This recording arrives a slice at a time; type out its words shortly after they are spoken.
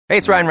Hey,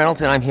 it's Ryan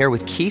Reynolds, and I'm here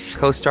with Keith,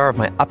 co-star of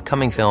my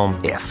upcoming film,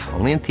 If,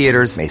 only in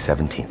theaters May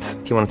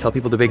 17th. Do you want to tell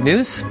people the big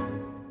news?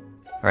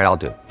 All right, I'll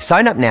do it.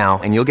 Sign up now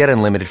and you'll get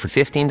unlimited for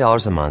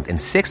 $15 a month and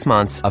 6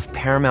 months of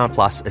Paramount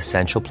Plus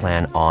Essential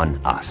Plan on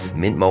us.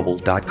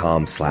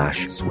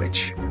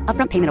 MintMobile.com/switch.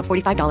 Upfront payment of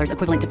 $45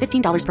 equivalent to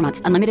 $15 per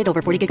month. Unlimited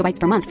over 40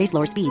 gigabytes per month. Face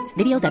lower speeds.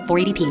 Videos at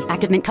 480p.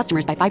 Active Mint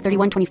customers by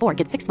 531.24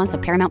 get 6 months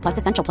of Paramount Plus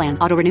Essential Plan.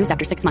 Auto renews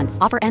after 6 months.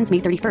 Offer ends May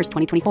 31st,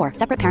 2024.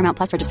 Separate Paramount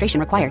Plus registration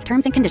required.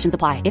 Terms and conditions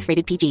apply if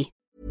rated PG.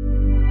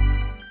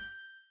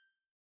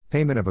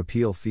 Payment of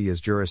appeal fee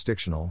is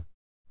jurisdictional.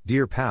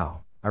 Dear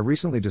PAO, I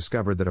recently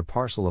discovered that a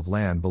parcel of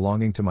land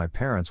belonging to my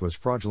parents was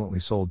fraudulently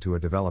sold to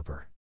a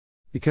developer.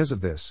 Because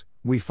of this,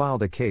 we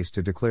filed a case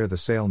to declare the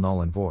sale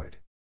null and void.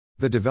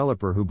 The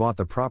developer who bought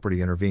the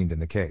property intervened in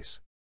the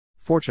case.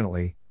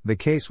 Fortunately, the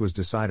case was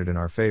decided in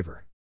our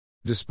favor.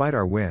 Despite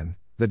our win,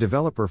 the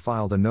developer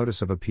filed a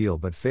notice of appeal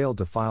but failed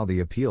to file the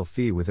appeal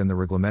fee within the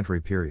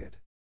reglementary period.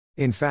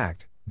 In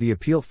fact, the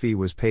appeal fee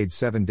was paid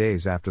 7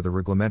 days after the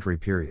reglementary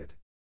period.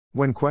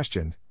 When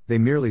questioned, they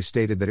merely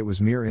stated that it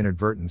was mere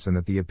inadvertence and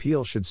that the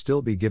appeal should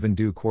still be given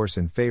due course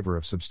in favor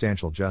of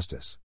substantial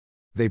justice.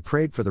 They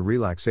prayed for the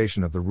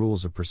relaxation of the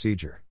rules of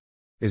procedure.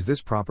 Is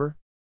this proper?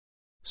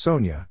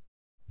 Sonia.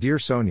 Dear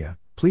Sonia,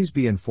 please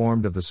be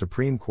informed of the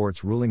Supreme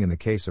Court's ruling in the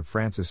case of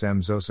Francis M.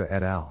 Zosa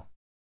et al.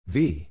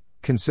 v.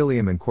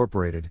 Concilium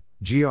Incorporated,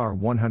 GR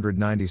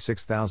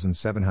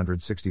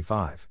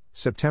 196765,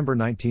 September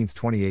 19,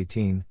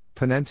 2018,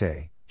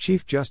 Ponente,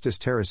 Chief Justice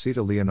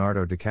Teresita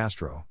Leonardo de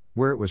Castro,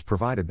 where it was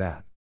provided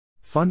that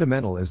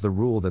fundamental is the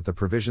rule that the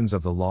provisions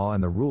of the law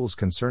and the rules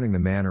concerning the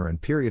manner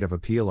and period of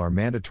appeal are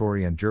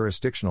mandatory and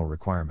jurisdictional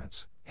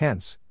requirements,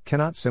 hence,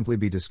 cannot simply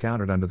be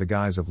discounted under the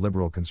guise of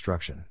liberal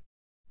construction.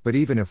 But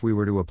even if we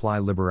were to apply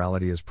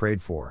liberality as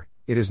prayed for,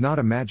 it is not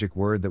a magic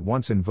word that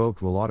once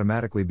invoked will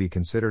automatically be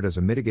considered as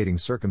a mitigating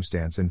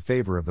circumstance in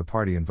favor of the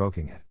party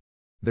invoking it.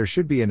 There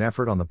should be an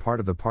effort on the part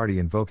of the party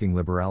invoking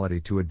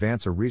liberality to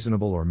advance a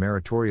reasonable or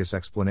meritorious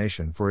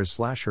explanation for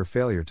his/her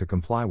failure to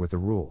comply with the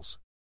rules.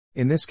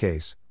 In this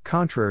case,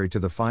 contrary to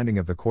the finding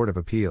of the Court of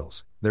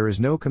Appeals, there is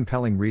no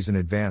compelling reason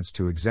advanced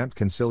to exempt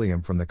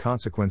Concilium from the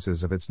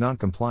consequences of its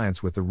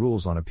non-compliance with the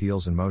rules on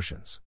appeals and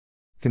motions.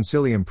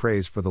 Concilium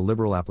prays for the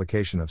liberal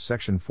application of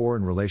Section 4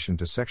 in relation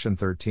to Section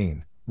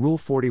 13, Rule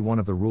 41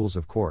 of the Rules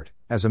of Court,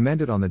 as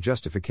amended on the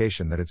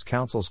justification that its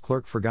counsel's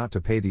clerk forgot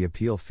to pay the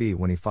appeal fee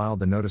when he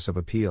filed the notice of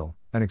appeal,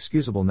 an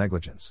excusable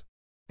negligence.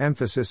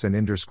 Emphasis and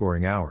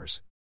underscoring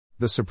hours.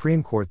 The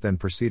Supreme Court then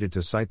proceeded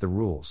to cite the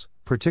rules,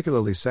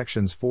 particularly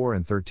Sections 4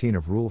 and 13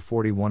 of Rule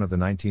 41 of the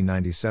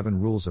 1997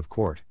 Rules of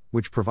Court,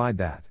 which provide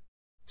that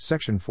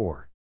Section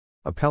 4.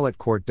 Appellate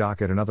court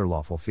docket and other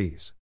lawful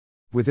fees.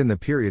 Within the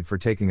period for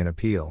taking an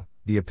appeal,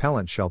 the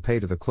appellant shall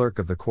pay to the clerk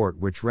of the court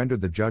which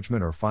rendered the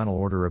judgment or final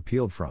order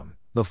appealed from,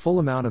 the full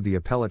amount of the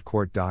appellate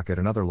court docket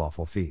and other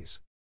lawful fees.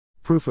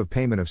 Proof of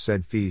payment of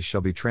said fees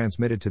shall be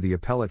transmitted to the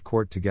appellate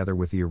court together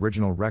with the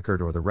original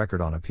record or the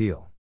record on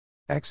appeal.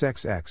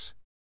 XXX.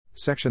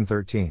 Section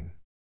 13.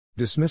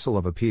 Dismissal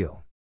of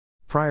appeal.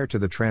 Prior to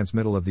the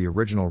transmittal of the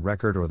original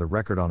record or the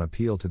record on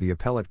appeal to the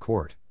appellate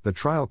court, the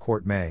trial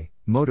court may,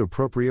 motu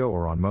proprio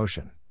or on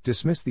motion,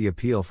 dismiss the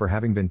appeal for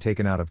having been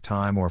taken out of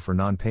time or for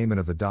non-payment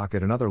of the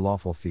docket and other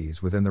lawful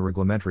fees within the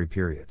reglementary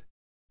period.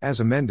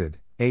 As amended,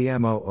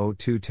 AM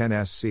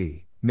 00210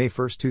 SC, May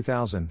 1,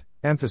 2000,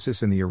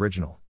 emphasis in the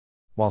original.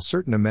 While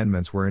certain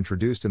amendments were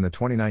introduced in the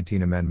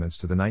 2019 amendments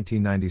to the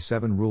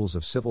 1997 Rules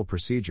of Civil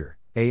Procedure,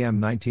 AM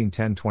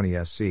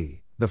 1910-20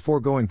 SC, the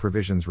foregoing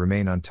provisions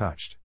remain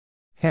untouched.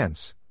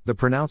 Hence, the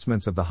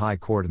pronouncements of the High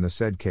Court in the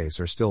said case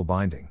are still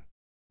binding.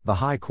 The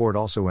High Court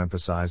also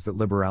emphasized that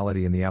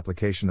liberality in the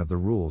application of the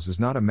rules is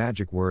not a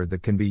magic word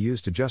that can be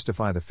used to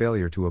justify the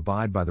failure to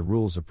abide by the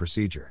rules of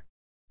procedure.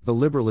 The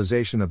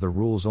liberalization of the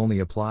rules only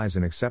applies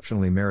in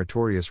exceptionally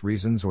meritorious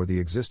reasons or the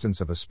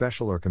existence of a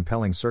special or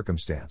compelling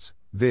circumstance,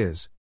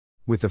 viz.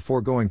 With the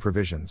foregoing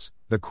provisions,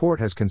 the Court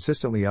has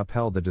consistently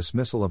upheld the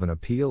dismissal of an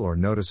appeal or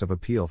notice of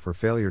appeal for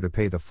failure to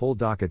pay the full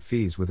docket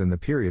fees within the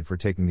period for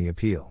taking the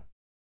appeal.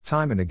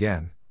 Time and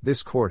again,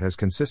 this Court has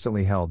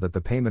consistently held that the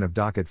payment of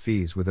docket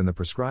fees within the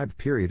prescribed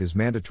period is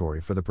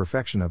mandatory for the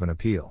perfection of an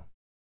appeal.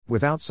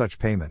 Without such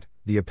payment,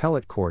 the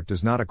appellate court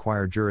does not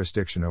acquire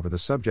jurisdiction over the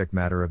subject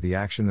matter of the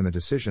action and the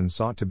decision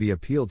sought to be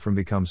appealed from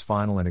becomes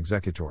final and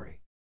executory.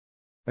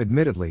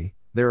 Admittedly,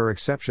 there are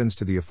exceptions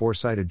to the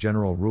aforecited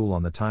general rule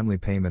on the timely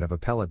payment of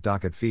appellate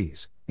docket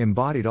fees,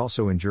 embodied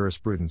also in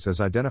jurisprudence as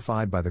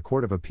identified by the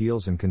Court of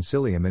Appeals and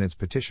Concilium in its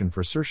petition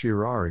for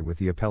certiorari with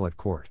the appellate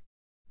court.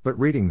 But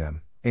reading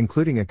them,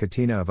 including a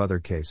catena of other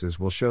cases,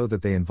 will show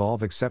that they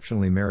involve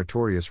exceptionally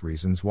meritorious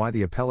reasons why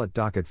the appellate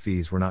docket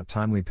fees were not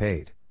timely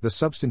paid, the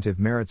substantive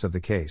merits of the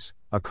case,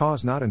 a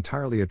cause not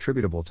entirely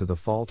attributable to the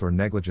fault or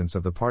negligence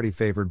of the party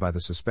favored by the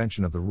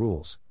suspension of the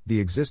rules, the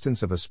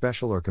existence of a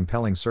special or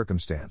compelling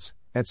circumstance,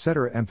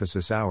 etc.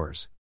 Emphasis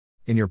hours.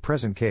 In your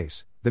present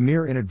case, the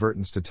mere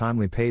inadvertence to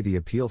timely pay the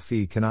appeal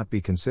fee cannot be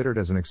considered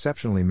as an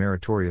exceptionally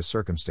meritorious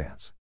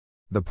circumstance.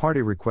 The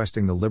party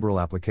requesting the liberal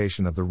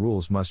application of the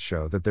rules must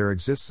show that there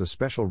exists a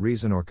special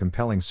reason or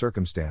compelling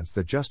circumstance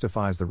that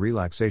justifies the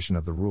relaxation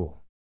of the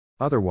rule.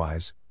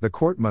 Otherwise, the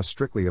court must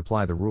strictly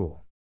apply the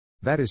rule.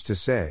 That is to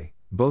say,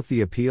 both the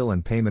appeal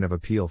and payment of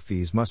appeal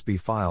fees must be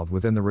filed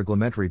within the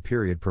reglementary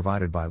period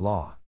provided by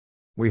law.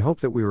 We hope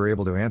that we were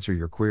able to answer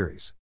your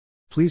queries.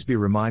 Please be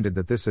reminded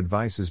that this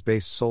advice is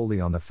based solely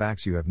on the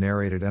facts you have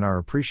narrated and our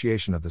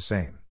appreciation of the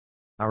same.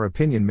 Our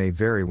opinion may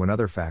vary when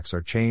other facts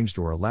are changed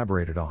or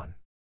elaborated on.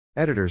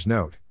 Editor's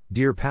note: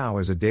 Dear PAO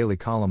is a daily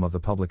column of the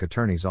Public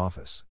Attorney's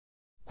Office.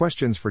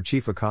 Questions for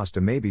Chief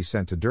Acosta may be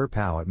sent to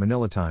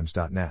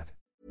dirpao@manilatimes.net.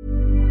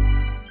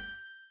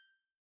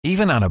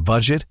 Even on a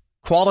budget,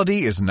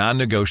 quality is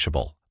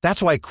non-negotiable.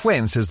 That's why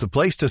Quince is the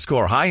place to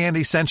score high-end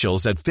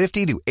essentials at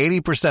 50 to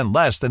 80%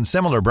 less than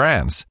similar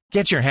brands.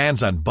 Get your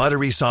hands on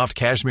buttery soft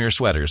cashmere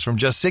sweaters from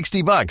just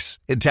 $60,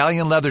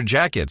 Italian leather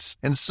jackets,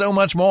 and so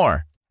much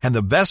more. And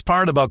the best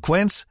part about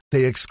Quince,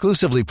 they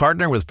exclusively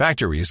partner with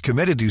factories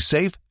committed to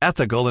safe,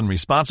 ethical, and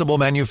responsible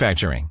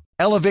manufacturing.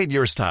 Elevate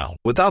your style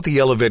without the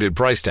elevated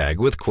price tag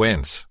with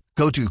Quince.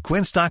 Go to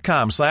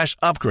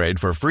quince.com/upgrade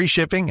for free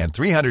shipping and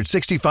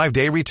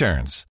 365-day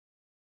returns.